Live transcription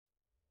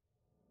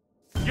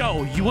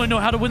Yo, you want to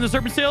know how to win the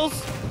serpent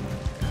sales?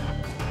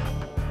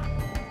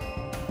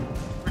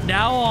 From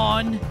now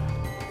on,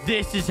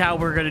 this is how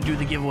we're going to do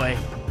the giveaway.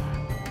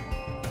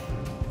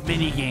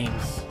 Mini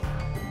games.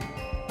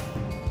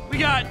 We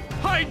got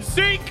hide and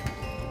seek.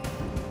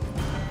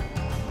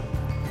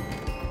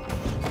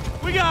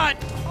 We got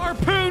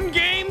harpoon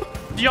game.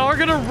 Y'all are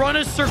going to run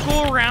a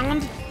circle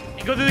around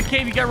and go through the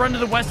cave. You got to run to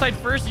the west side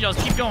first, and y'all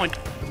just keep going.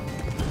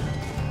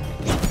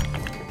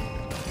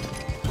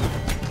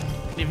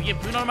 If you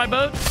get poon on my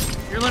boat,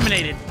 you're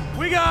eliminated.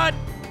 We got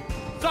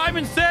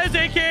Simon Says,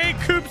 aka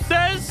Coop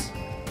Says.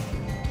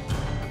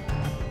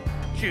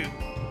 Shoot.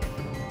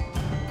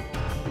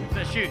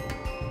 Says shoot.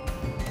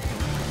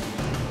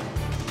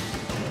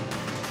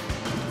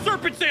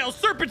 Serpent sails,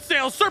 serpent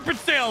sails, serpent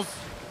sails.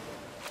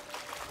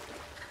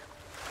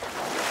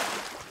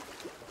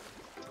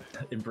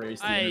 Embrace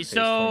the Hey, interface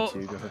so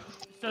 22, go ahead.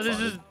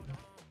 this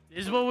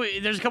is what we,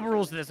 there's a couple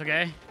rules to this,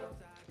 okay?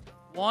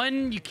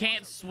 One, you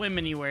can't swim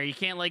anywhere. You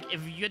can't, like,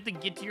 if you have to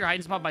get to your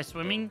hiding spot by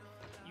swimming,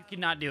 you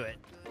cannot do it.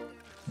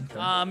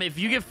 Okay. If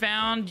you get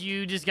found,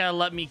 you just gotta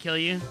let me kill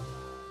you.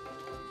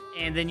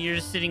 And then you're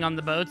just sitting on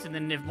the boats, and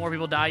then if more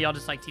people die, y'all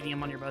just, like, TD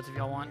them on your boats if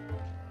y'all want.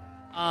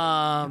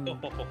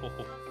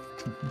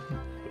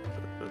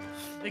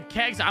 The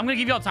kegs, I'm gonna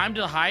give y'all time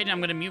to hide, and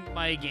I'm gonna mute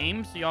my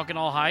game so y'all can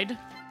all hide.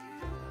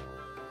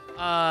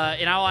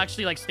 And I'll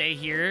actually, like, stay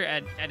here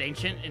at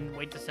Ancient and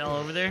wait to sail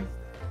over there.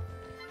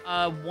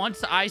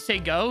 Once I say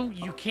go,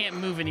 you can't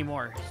move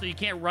anymore. So you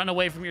can't run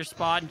away from your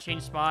spot and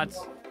change spots.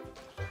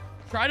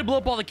 Try to blow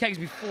up all the kegs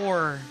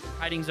before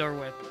hiding's over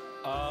with.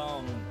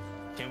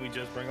 Can we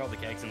just bring all the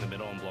kegs in the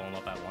middle and blow them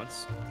up at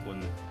once?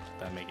 Wouldn't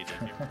that make it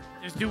easier?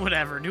 Just do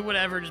whatever. Do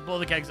whatever. Just blow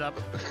the kegs up.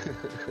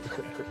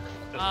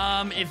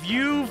 If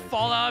you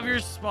fall out of your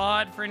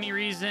spot for any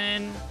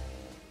reason,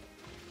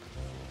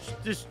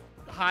 just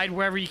hide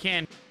wherever you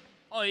can.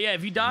 Oh, yeah.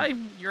 If you die,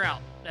 you're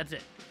out. That's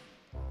it.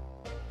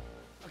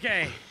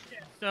 Okay.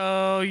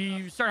 So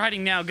you start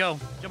hiding now. Go.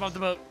 Jump off the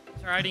boat.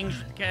 Start hiding.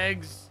 Shoot the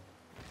kegs.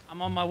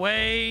 I'm on my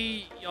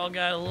way. Y'all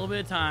got a little bit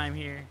of time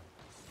here.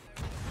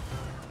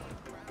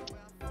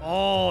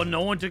 Oh,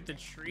 no one took the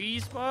tree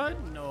spot?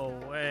 No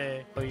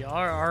way. Oh, y'all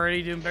are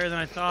already doing better than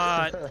I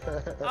thought.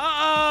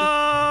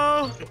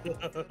 Uh-oh!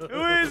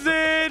 Who is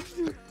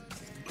it?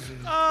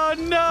 Oh,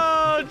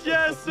 no,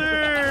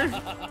 Jesser!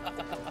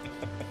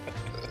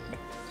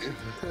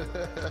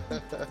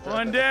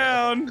 One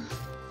down.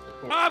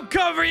 I'm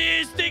covering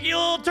you, stinky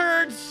little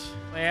turds.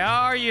 Where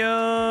are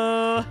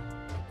you?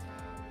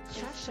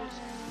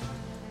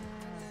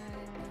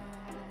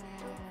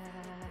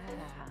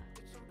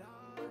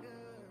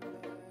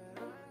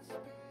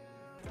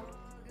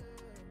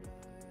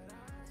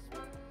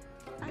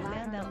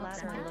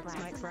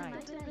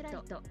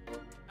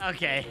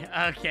 Okay,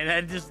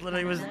 that just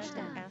literally was...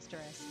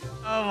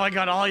 Oh my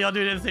god, all y'all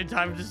do it at the same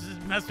time just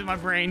messed with my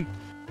brain.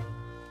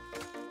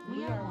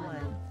 We are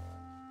one.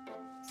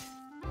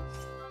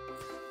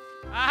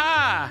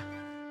 Aha!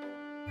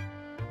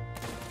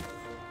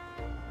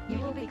 You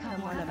will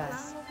become one of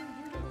us.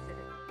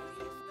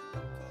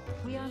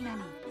 We are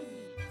many.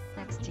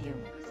 Next to you.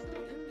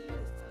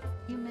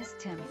 You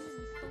missed him.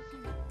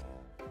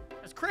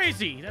 That's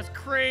crazy. That's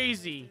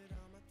crazy.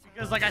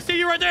 Because, like, I see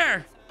you right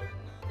there.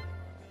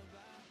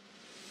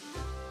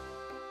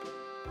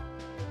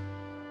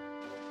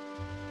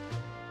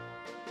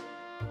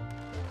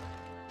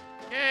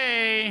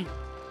 Okay.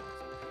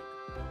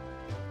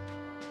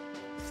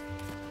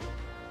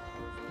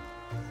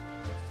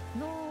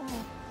 No.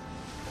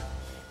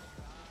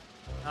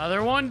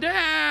 Another one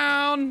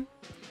down.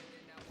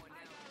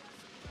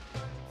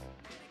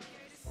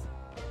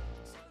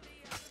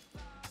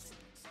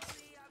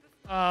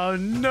 Oh,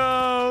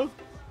 no.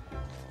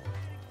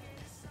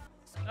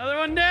 Another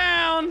one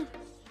down.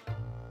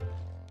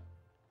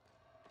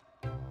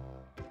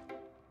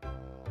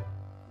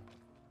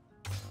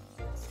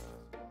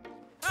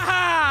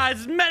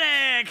 It's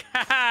medic!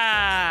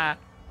 Haha!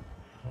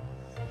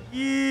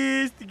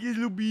 Yes, to get a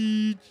little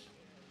beach.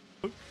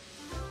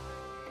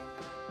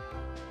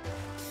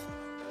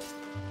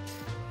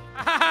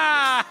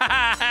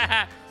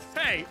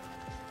 Hey!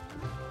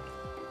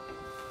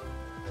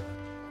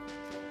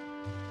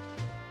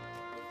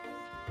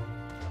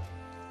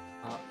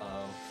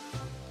 Uh-oh.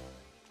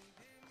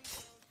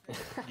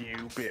 You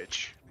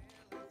bitch.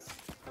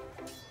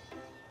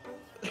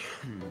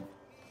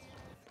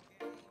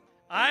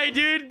 Hi,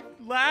 dude.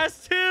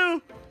 Last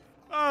two.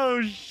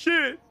 Oh,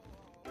 shit.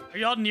 Are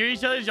y'all near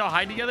each other? Did y'all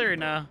hide together or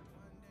no?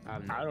 I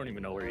don't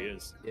even know where he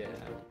is. Yeah.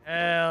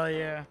 Hell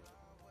yeah.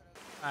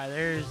 All right,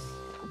 there's...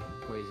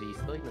 Wait, is he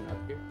still even up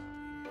here?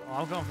 Oh,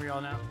 I'm going for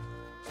y'all now.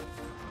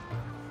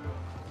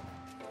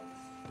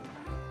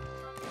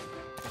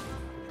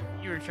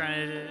 You were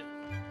trying to...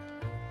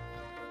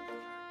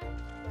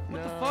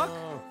 What the fuck?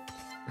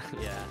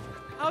 Yeah.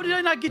 How did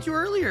I not get you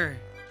earlier?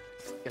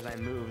 Because I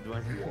moved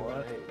when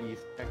you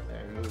checked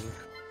there. I moved.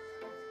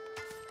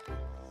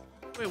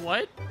 Wait,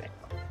 what?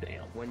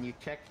 Damn. When you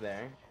checked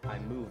there, I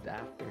moved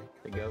after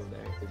to go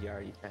there because you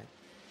already checked.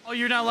 Oh,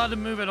 you're not allowed to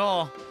move at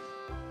all.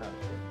 Oh,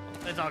 shit.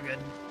 That's all good.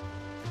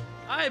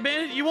 All right,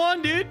 Bandit, you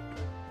won, dude.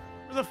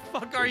 Where the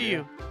fuck are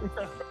you?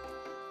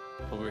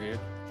 Over here.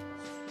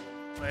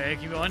 Wait,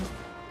 keep going.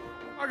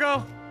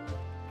 Margo.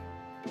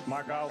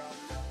 Marco.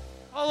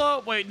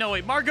 Hello. Wait, no,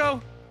 wait.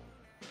 Margo.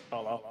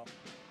 Hello.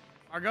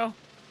 Margo.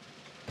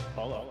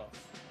 Hello.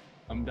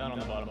 I'm down on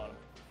the bottom.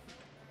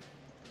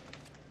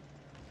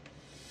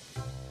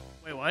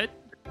 Wait, what?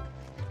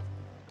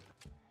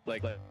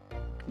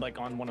 Like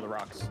on one of the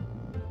rocks.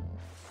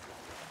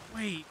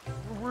 Wait,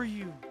 where were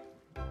you?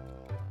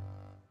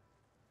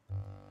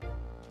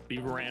 He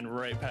ran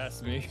right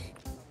past me.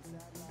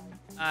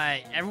 All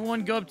right,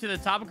 everyone go up to the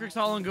top of Crick's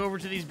Hollow and go over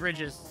to these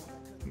bridges.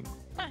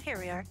 Oh, here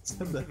we are.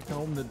 The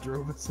helm that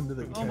drove us into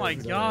the Oh my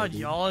caves god, already.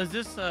 y'all. Is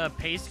this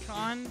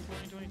PaceCon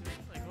 2023?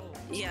 Like,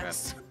 holy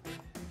Yes.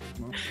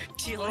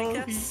 Do you crap.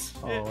 like us?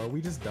 Oh, are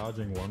we just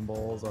dodging one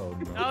balls? Oh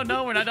no. No,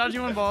 no, we're not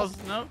dodging one balls.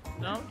 No,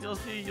 no, you'll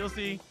see, you'll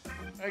see.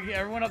 Okay,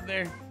 everyone up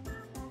there.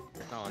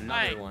 Oh, another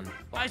Alright. one.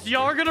 Alright, so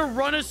y'all are gonna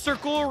run a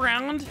circle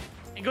around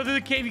and go through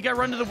the cave. You gotta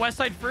run to the west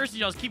side first, and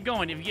y'all just keep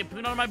going. If you get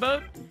pooned on my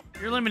boat,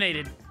 you're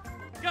eliminated.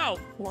 Go!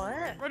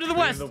 What? Run to the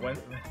west!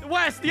 The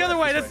west, the other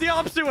way, that's the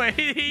opposite way.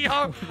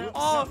 Y'all,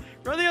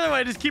 run the other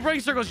way, just keep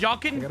running circles. Y'all I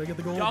can, gotta get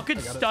the gold. y'all can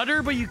I got it.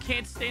 stutter, but you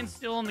can't stand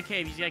still in the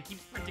cave. You gotta keep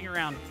sprinting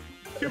around.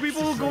 Two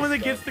people will go in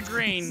against the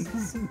grain.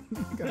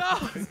 No,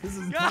 This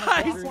is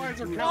guys, not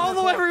very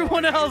follow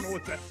everyone else.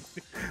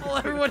 Follow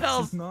everyone This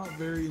else. is not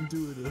very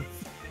intuitive.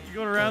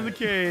 You're going around the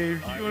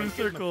cave. You're going in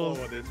circles.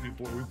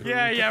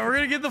 Yeah, we're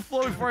gonna get the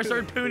flow before I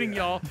start pooning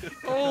y'all.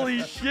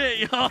 Holy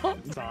shit, y'all.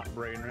 Top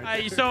brain right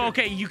Alright, so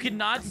okay, you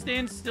cannot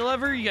stand still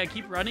ever. You gotta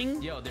keep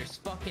running. Yo, there's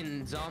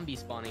fucking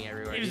zombies spawning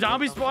everywhere. If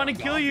zombies spawn and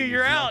kill you,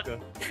 you're out.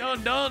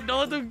 Don't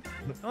let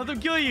them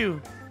kill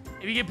you.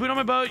 If you get pooned on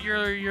my boat,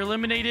 you're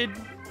eliminated.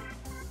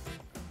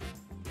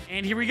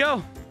 And here we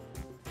go.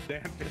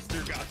 Damn,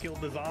 Fister got killed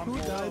the zombie. Who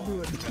died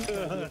to it?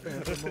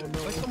 Phantom, oh, Like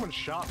no. someone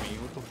shot me.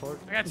 What the fuck?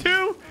 I got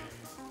 2.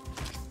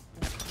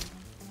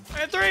 I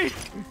got 3.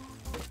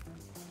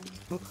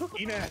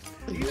 Enet.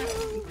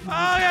 Oh,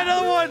 I got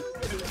another one.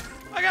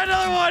 I got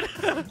another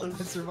one.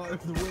 I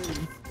survived the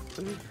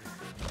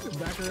wave.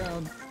 Back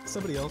around.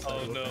 Somebody else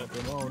died to a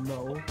phantom. Oh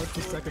no. That's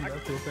the second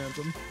death to a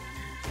phantom.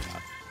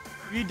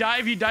 If you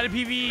die to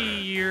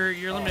PvE, you're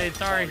eliminated.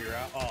 Sorry. Oh, you're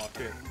out. Oh,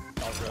 shit.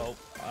 I'll help.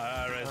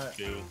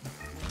 RAREST.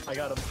 I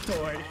got him.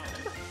 Don't worry.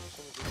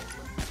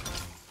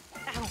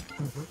 Ow.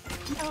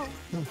 Ow.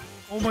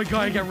 Oh my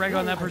god, I got reg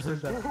on that person.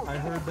 I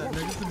heard that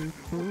next to me.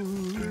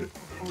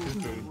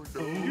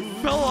 You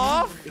fell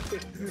off?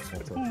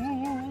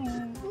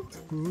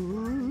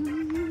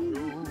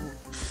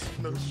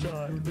 No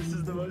shot. This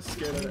is the most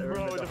scared I've ever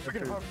Bro, been. the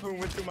freaking harpoon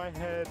went through my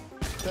head.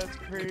 That's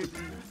crazy.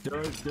 There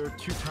are 2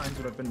 times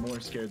that I've been more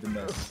scared than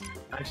this.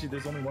 Actually,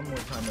 there's only one more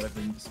time that I've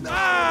been smacked.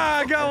 Ah,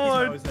 I got I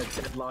one. was in a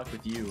deadlock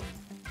with you.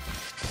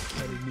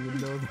 I didn't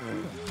even know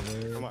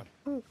that. Come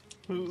on.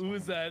 Who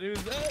is that? Who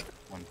is that?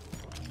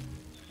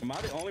 Am I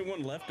the only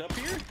one left up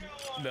here?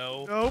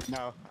 No. Nope.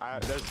 No,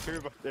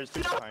 there's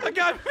two behind. I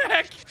got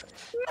back.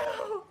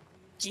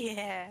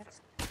 Yeah.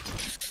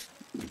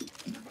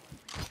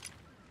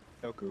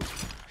 No Coop.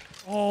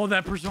 Oh,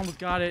 that person almost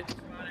got it.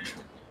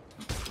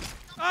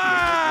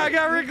 Ah, I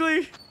got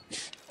Wrigley.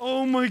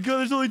 Oh my god,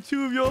 there's only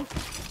 2 of y'all.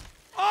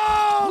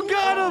 Oh,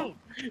 got him.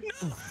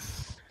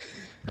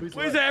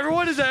 Wait, is that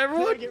everyone? Is that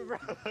everyone?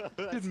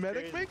 Did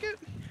Medic make it?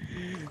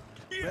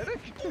 Medic?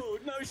 Oh,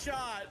 no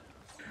shot.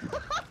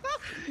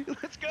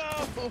 Let's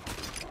go.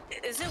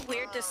 Is it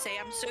weird to say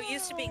I'm so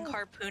used to being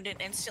harpooned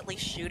and instantly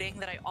shooting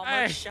that I almost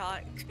Hey.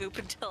 shot Coop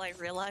until I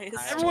realized?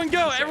 Everyone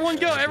go, everyone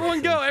go,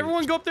 everyone go,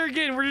 everyone go up there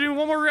again. We're doing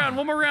one more round,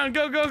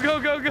 Go, go, go,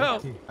 go, go.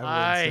 Okay, I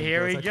Alright, win,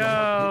 here we so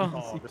go.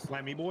 Oh, the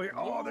slimy boy.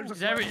 Oh, there's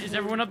a Is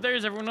everyone up there?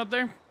 Is everyone up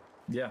there?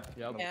 Yeah.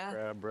 Yeah.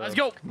 crab, bro. Let's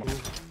go.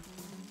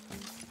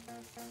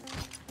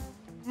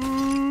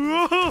 Ooh,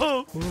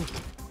 oh,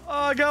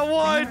 I got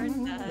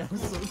 1. Uh, I'm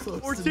so close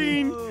to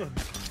 14.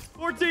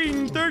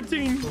 14,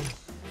 13.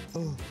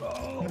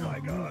 Oh my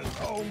god.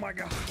 Oh my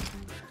god.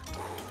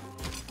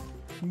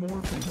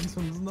 More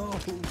phantoms, no,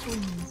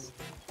 please.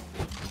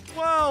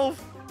 12.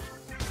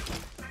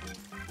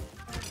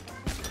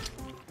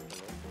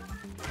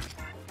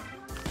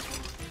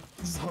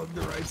 Just hug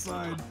the right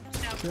side.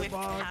 now Hit whipped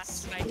box.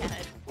 past my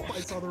head. Oh, I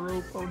saw the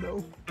rope. Oh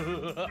no.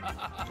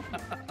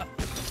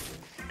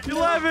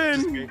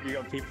 11. You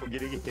got people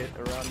getting hit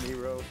around me,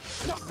 bro.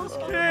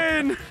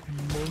 10.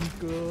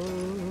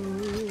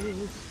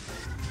 Monka.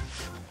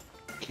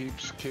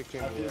 Keeps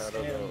kicking me out of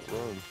the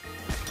room.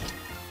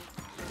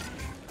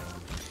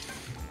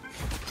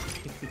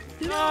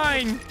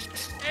 9.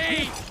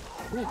 8.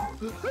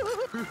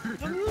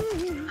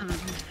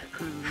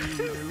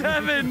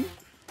 7.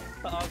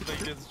 I was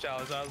making this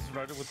challenge. I was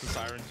running with the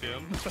siren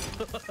gym.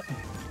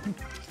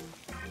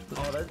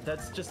 Oh,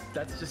 that's just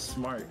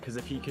smart. Because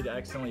if he could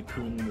accidentally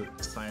poon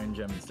the siren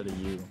gem instead of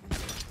you.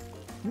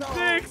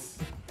 6.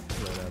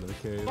 Right out of the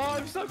cave. Oh,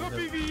 I'm stuck on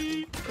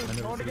PvE. I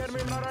never Don't get me,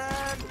 seen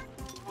man.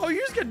 Oh, you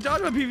just got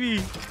dodged by PV.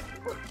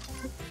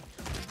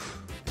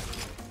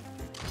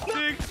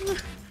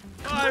 6.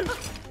 5. 5,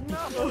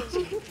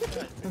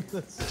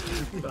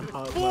 The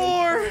hot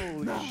 4.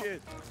 Holy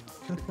shit.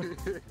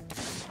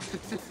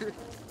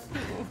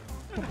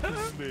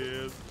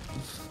 Man.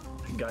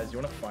 Guys, you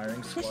want to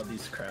firing squad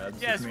these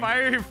crabs? Yes, with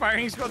me?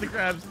 firing squad the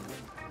crabs.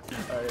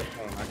 Alright.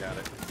 Oh, I got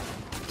it.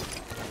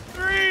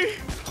 3,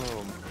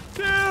 Oh,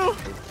 2.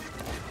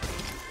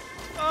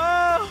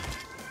 Oh.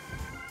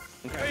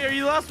 Wait, are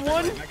you the last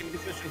one? Back in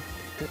position.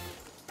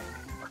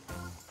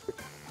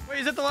 Wait,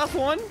 is that the last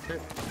one?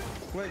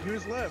 Wait,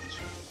 who's left?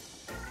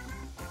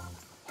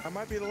 I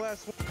might be the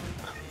last one.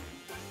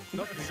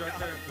 Nope, he's right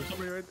there. There's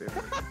somebody right there.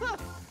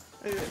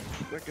 Hey,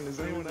 reckon is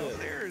anyone else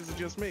there, or is it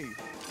just me?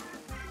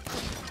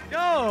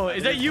 Yo,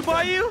 is that you,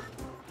 Bayou?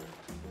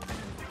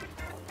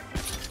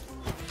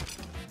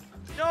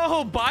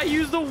 Yo,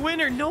 Bayou's the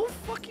winner. No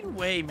fucking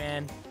way,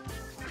 man.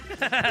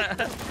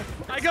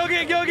 I go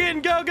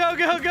again. Go.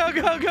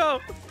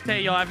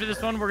 Hey, yo, after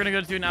this one, we're gonna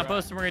go to an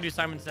outpost and we're gonna do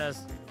Simon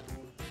Says.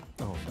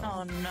 Oh, no.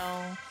 Oh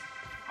no.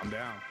 I'm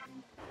down.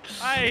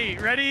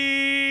 Alright,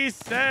 ready,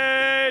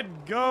 set,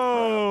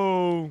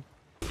 go.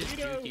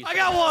 I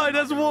got one.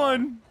 That's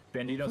one.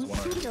 Bandito's Who's won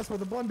already. shooting us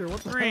with a blunder?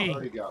 What the 3. hell?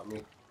 already got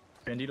me.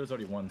 Bandito's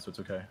already won, so it's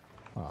okay.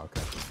 Oh,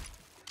 okay.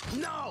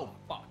 No!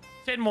 Fuck.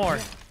 10 more.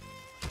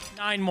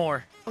 9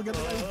 more. I'll get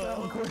the lights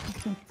down quick.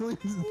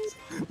 Please.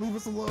 Leave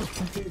us alone.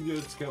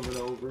 It's coming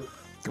over.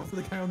 Go for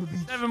the guy on the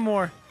beach. 7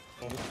 more.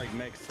 Almost like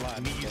Meg's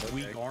slide. These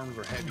weak arms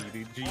are heavy,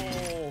 dude.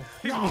 Jeez.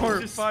 6 more.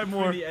 Just 5 through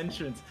more. The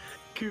entrance.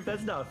 Coop,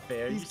 that's not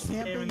fair. You He's spam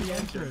in camping the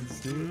entrance.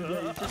 dude.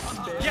 Yeah, you just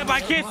spam Yeah, but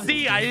I can't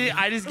see.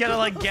 I just gotta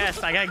like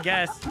guess. I gotta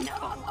guess.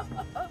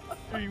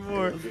 3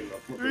 more.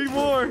 3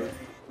 more.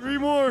 3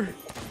 more.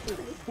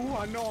 Ooh,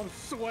 I know I'm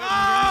sweating.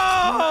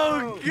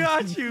 Oh,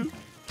 got you.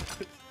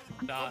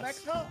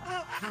 Nice.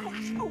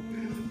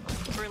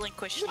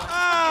 Relinquish.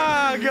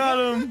 Ah, got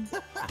him.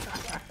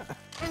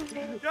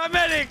 Got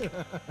medic.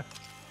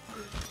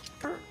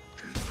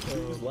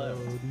 Who's left?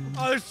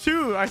 Oh, there's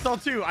 2. I saw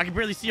 2. I can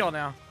barely see y'all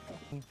now.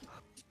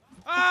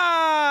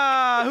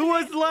 Ah, who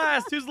was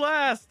last? Who's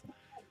last?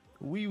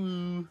 Wee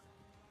woo.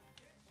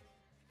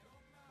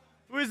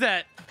 Who is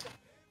that?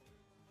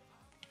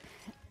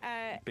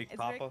 Big it's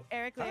Papa.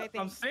 Eric Lee, I think.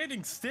 I'm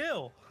standing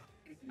still.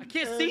 I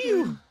can't see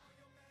you.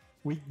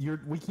 We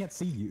can't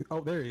see you.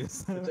 Oh, there he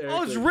is.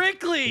 Oh, it's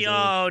Rickley.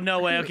 Oh, no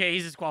way. Okay,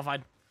 he's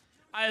disqualified.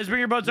 All right, let's bring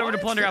your boats over to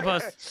Plunder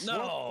Outpost.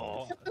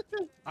 No.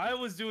 I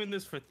was doing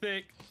this for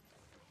thick.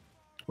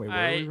 Wait, where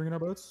are we bringing our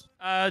boats?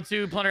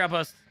 To Plunder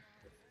Outpost.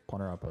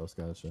 Plunder Outpost,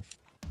 gotcha.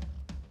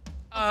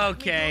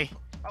 Okay.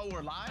 Oh,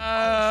 we're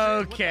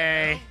live?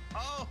 Okay.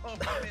 Oh,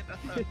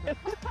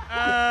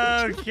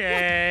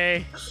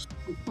 Okay.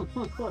 Do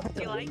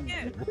you like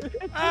it?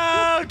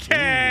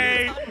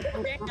 Okay.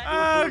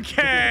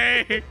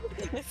 Okay.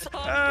 It's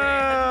on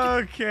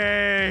brand.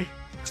 Okay.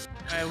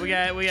 All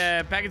right, we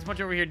got Package Punch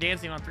over here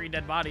dancing on 3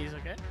 dead bodies.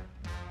 Okay.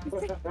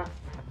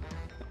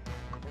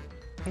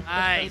 All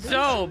right.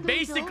 So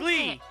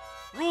basically,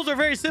 rules are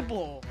very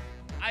simple.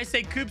 I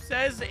say Coop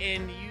says,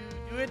 and you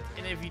do it,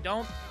 and if you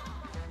don't,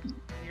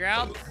 you're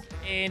out.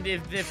 And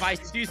if I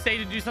do say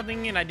to do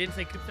something and I didn't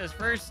say Coop says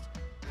first,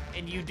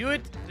 and you do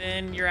it,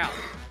 then you're out.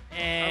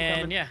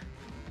 And yeah,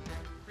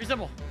 pretty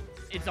simple.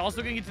 It's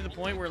also gonna get to the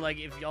point where like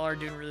if y'all are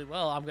doing really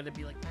well, I'm gonna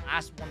be like the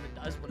last one that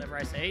does whatever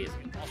I say is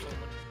gonna also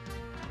look.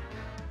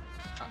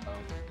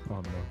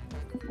 Oh no.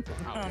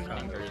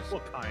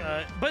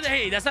 But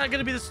hey, that's not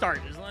gonna be the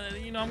start.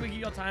 You know, I'm gonna give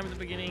y'all time at the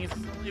beginning. If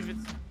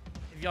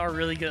y'all are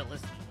really good at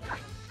listening,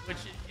 which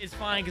is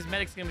fine because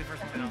Medic's gonna be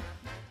first one out.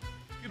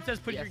 Coop says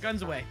put your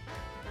guns away.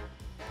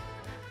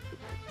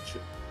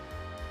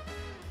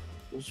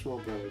 It's small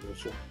brother,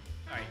 gotcha. All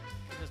right.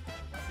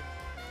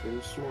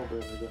 It's small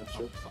brother,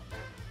 gotcha.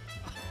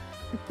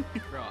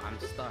 Bro, I'm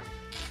stuck.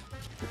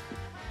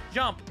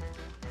 Jump.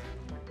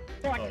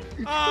 Oh. I'm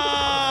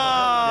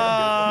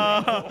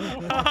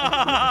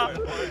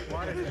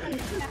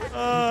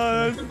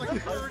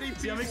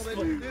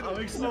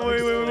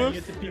explaining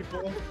it to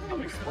people.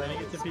 I'm explaining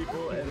it to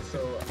people, and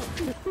so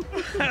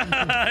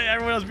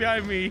everyone else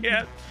behind me.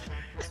 Yeah.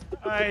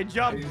 All right,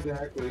 jump.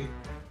 Exactly.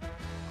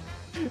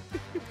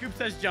 Coop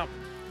says jump.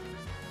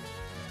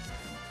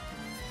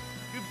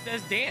 Coop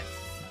says dance.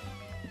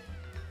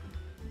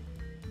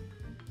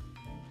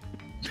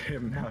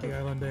 Monkey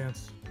Island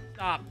dance.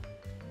 Stop.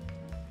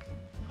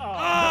 Fuck.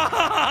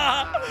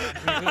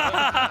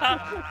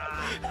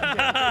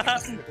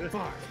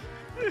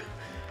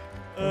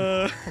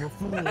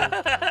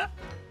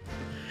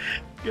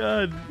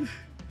 God.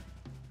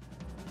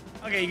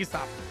 Okay, you can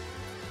stop.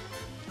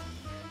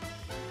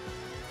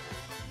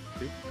 I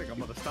think I'm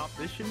gonna stop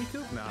this shimmy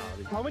too? Nah.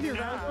 How many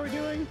rounds are we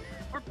doing?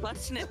 We're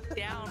busting it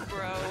down,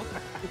 bro. I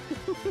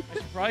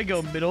should probably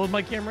go middle with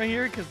my camera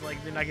here, because like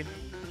then I can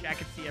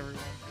see everyone.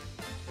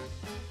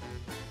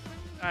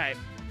 All right.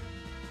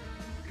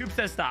 Coop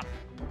says stop.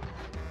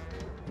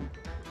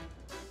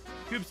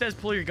 Coop says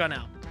pull your gun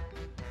out.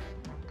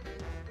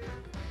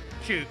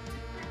 Shoot.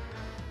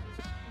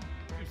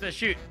 Coop says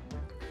shoot.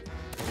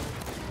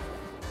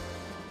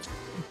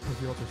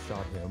 You also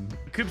shot him.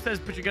 Coop says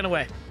put your gun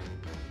away.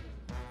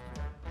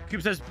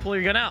 Coop says pull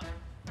your gun out.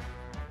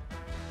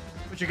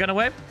 Put your gun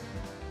away.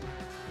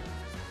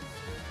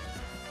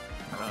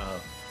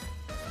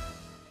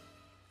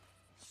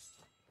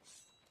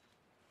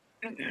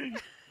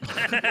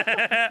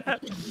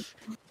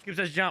 Coop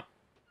says jump.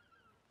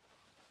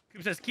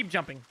 Coop says keep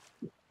jumping.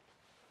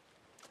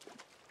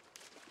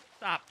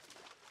 Stop.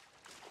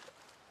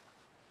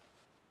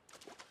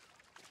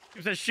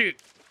 Coop says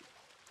shoot.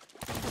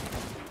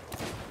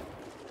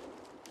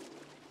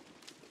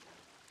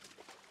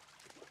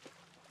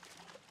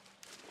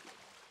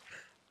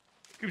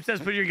 Coop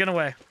says put your gun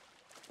away.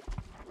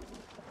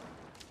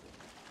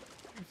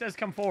 Coop says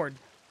come forward.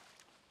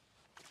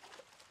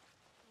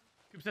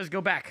 Coop says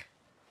go back.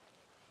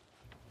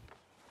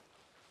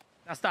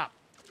 Now stop.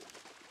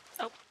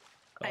 Oh,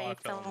 I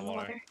fell in the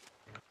water.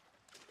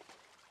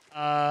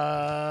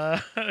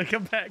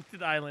 Come back to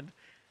the island.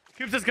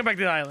 Coop says come back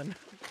to the island.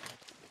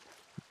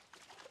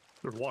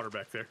 There's water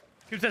back there.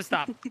 Coop says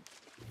stop.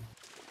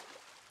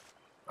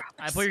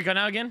 I pull your gun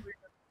out again.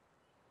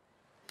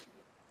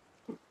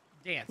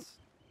 Dance.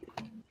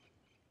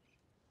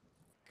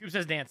 Coop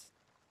says dance.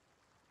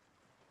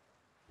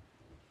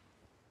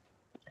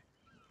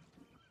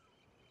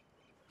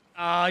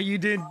 Ah, you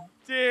didn't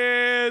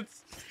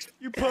dance.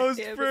 You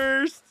posed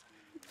first.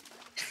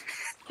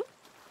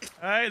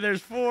 All right,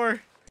 there's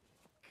 4.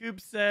 Coop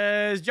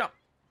says jump.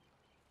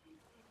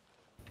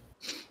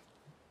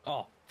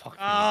 Oh, fuck.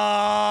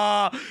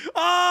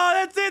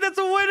 That's it. That's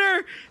a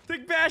winner.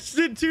 Thick Bash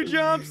did 2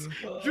 jumps.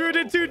 Drew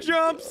did 2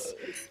 jumps.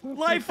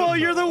 Lightfall,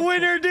 you're the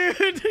winner,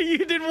 dude.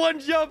 You did 1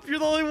 jump. You're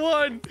the only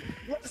one.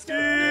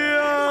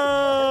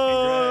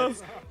 Yeah.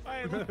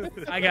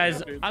 Hi,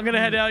 guys. I'm going to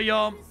head out,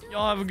 y'all.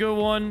 Y'all have a good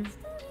one.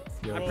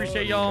 Yo, I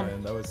appreciate y'all.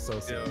 Man, that was so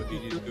sick.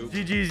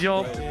 GG's,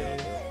 y'all.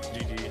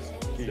 GG's.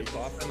 Keep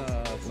popping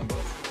up.